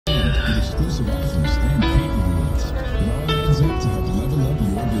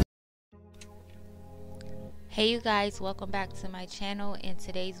Hey you guys, welcome back to my channel. In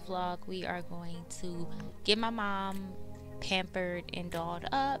today's vlog we are going to get my mom pampered and dolled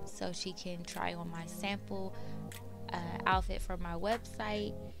up so she can try on my sample outfit from my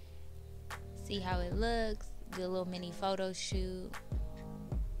website, see how it looks, do a little mini photo shoot,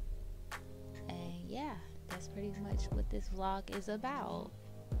 and yeah, that's pretty much what this vlog is about.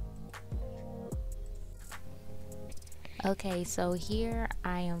 Okay, so here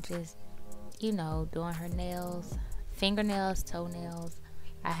I am just doing her nails, fingernails, toenails.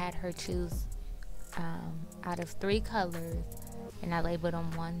 I had her choose out of 3 colors, and I labeled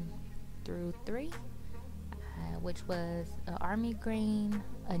them 1 through 3, which was an army green,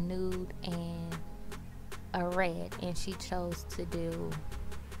 a nude, and a red. And she chose to do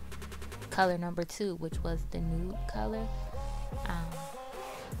color number 2, which was the nude color.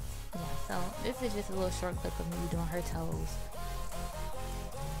 Yeah, so this is just a little short clip of me doing her toes.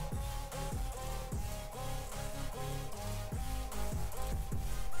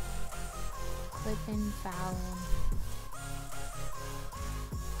 Clipping, filing,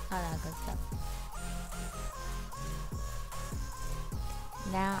 all that good stuff.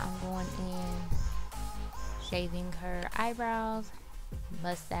 Now I'm going in, shaving her eyebrows,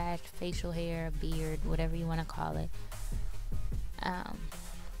 mustache, facial hair, beard, whatever you want to call it.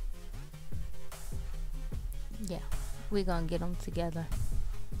 Yeah, we're gonna get them together.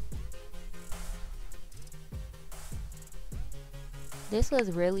 This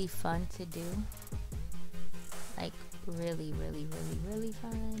was really fun to do, like really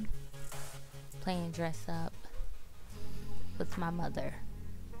fun, playing dress up with my mother.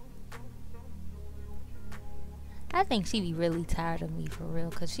 I think she be really tired of me for real,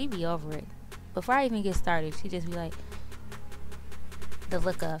 cause she be over it. Before I even get started, she just be like, the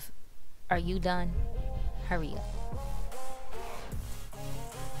look of, are you done? Hurry up.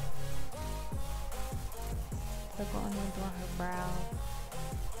 So going in doing her brows.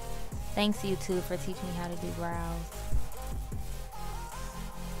 Thanks YouTube for teaching me how to do brows.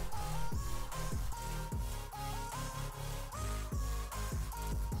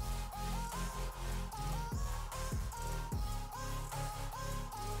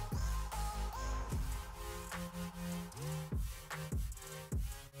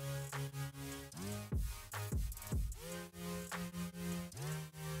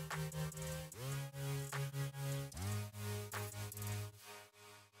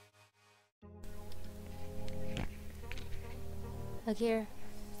 Look here.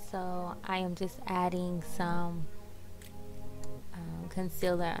 So I am just adding some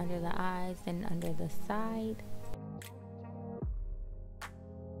concealer under the eyes and under the side.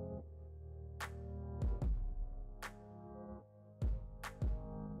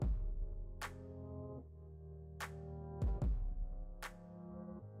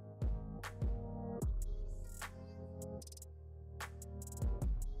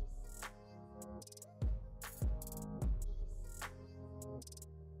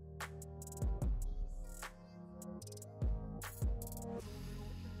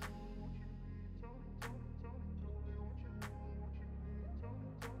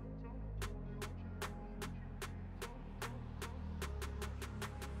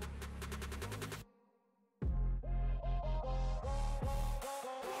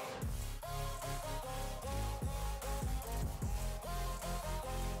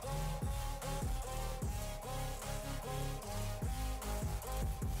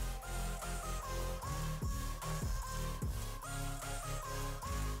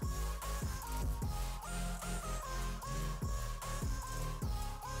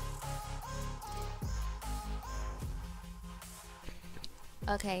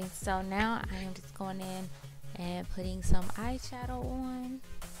 Okay, so now I am just going in and putting some eyeshadow on.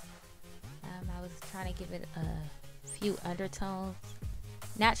 I was trying to give it a few undertones.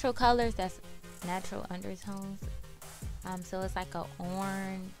 Natural colors, that's natural undertones. So it's like a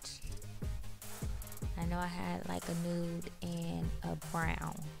orange. I know I had like a nude and a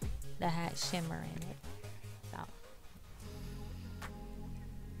brown that had shimmer in it. So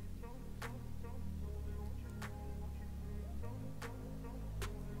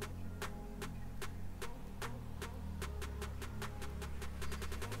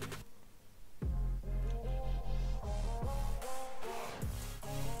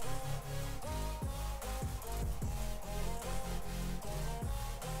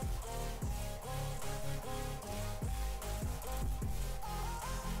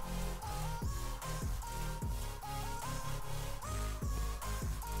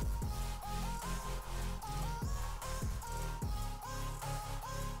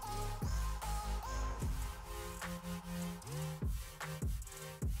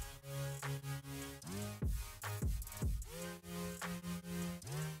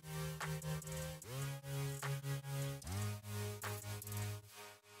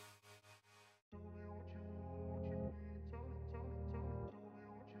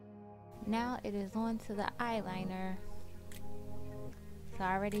Now it is on to the eyeliner. So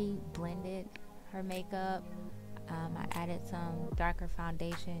I already blended her makeup. I added some darker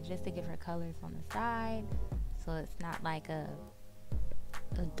foundation just to give her colors on the side, so it's not like a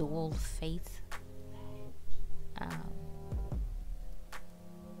dual face.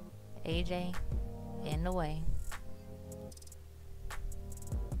 AJ in the way.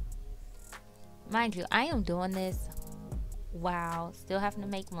 Mind you, I am doing this while still having to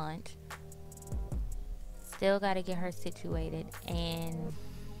make lunch. Still got to get her situated and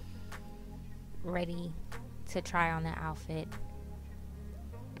ready to try on the outfit.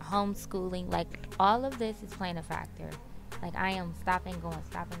 Homeschooling, like all of this is playing a factor. Like I am stopping, going,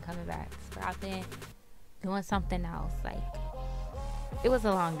 stopping, coming back, stopping, doing something else. Like it was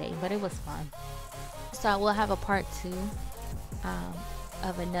a long day, but it was fun. So I will have a part 2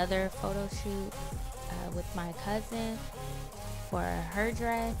 of another photo shoot with my cousin for her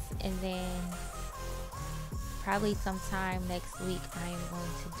dress, and then probably sometime next week I am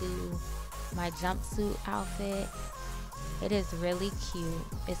going to do my jumpsuit outfit. It is really cute.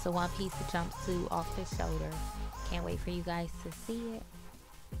 It's a one-piece jumpsuit off the shoulder. Can't wait for you guys to see it.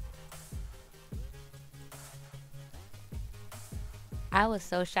 I was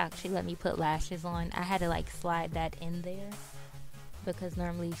so shocked she let me put lashes on. I had to like slide that in there because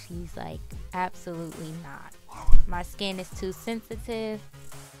normally she's like, absolutely not. My skin is too sensitive.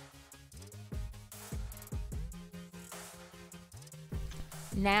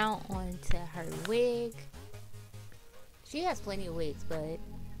 Now on to her wig. She has plenty of wigs, but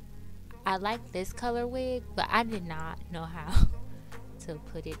I like this color wig, but I did not know how to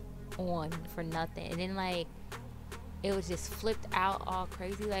put it on for nothing. And then like it was just flipped out all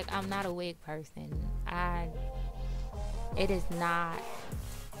crazy. Like I'm not a wig person. It is not,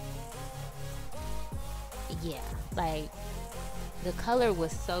 yeah, like the color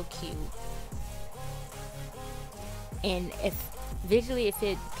was so cute. And if visually, if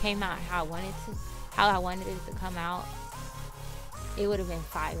it came out how I wanted it to come out, it would have been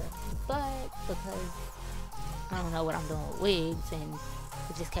fire. But because I don't know what I'm doing with wigs and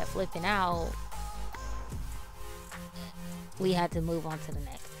it just kept flipping out, we had to move on to the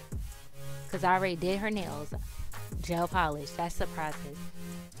next. Because I already did her nails, gel polish, that's a process.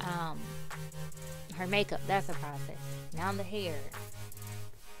 Her makeup, that's a process. Now the hair,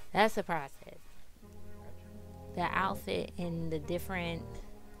 that's a process. The outfit and the different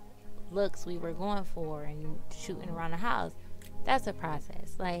looks we were going for and shooting around the house, that's a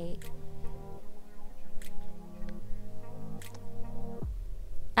process. Like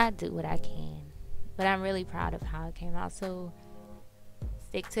I do what I can, but I'm really proud of how it came out. So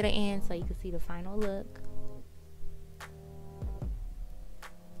stick to the end so you can see the final look.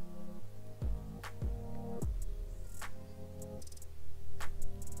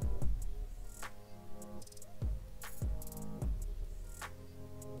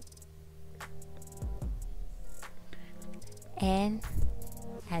 And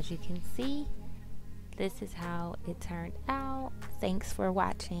as you can see, this is how it turned out. Thanks for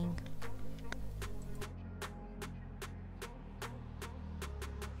watching.